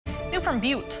from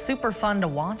Butte Superfund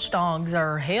watchdogs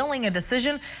are hailing a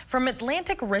decision from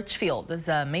Atlantic Richfield as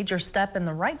a major step in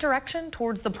the right direction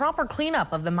towards the proper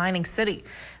cleanup of the mining city.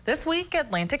 This week,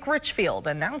 Atlantic Richfield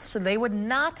announced they would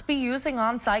not be using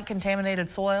on-site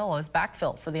contaminated soil as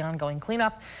backfill for the ongoing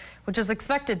cleanup, which is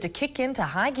expected to kick into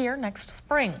high gear next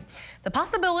spring. The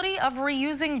possibility of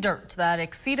reusing dirt that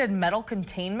exceeded metal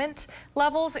containment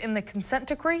levels in the consent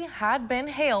decree had been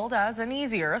hailed as an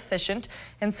easier, efficient,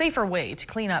 and safer way to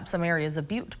clean up some areas of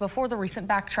Butte before the recent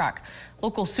backtrack.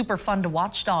 Local Superfund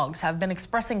watchdogs have been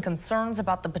expressing concerns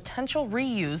about the potential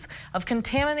reuse of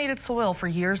contaminated soil for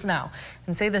years now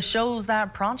and say this shows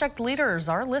that project leaders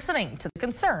are listening to the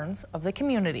concerns of the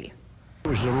community. It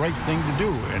was the right thing to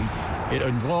do, and it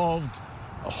involved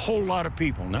a whole lot of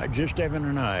people, not just Evan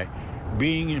and I,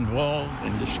 being involved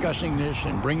in discussing this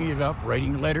and bringing it up,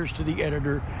 writing letters to the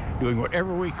editor, doing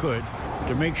whatever we could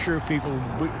to make sure people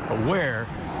were aware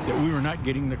that we were not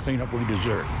getting the cleanup we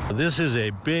deserve. This is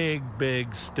a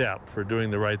big step for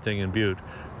doing the right thing in Butte,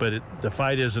 but the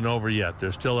fight isn't over yet.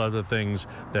 There's still other things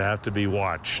that have to be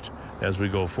watched as we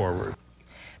go forward.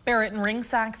 Barrett and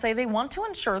Ringsack say they want to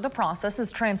ensure the process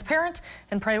is transparent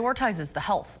and prioritizes the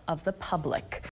health of the public.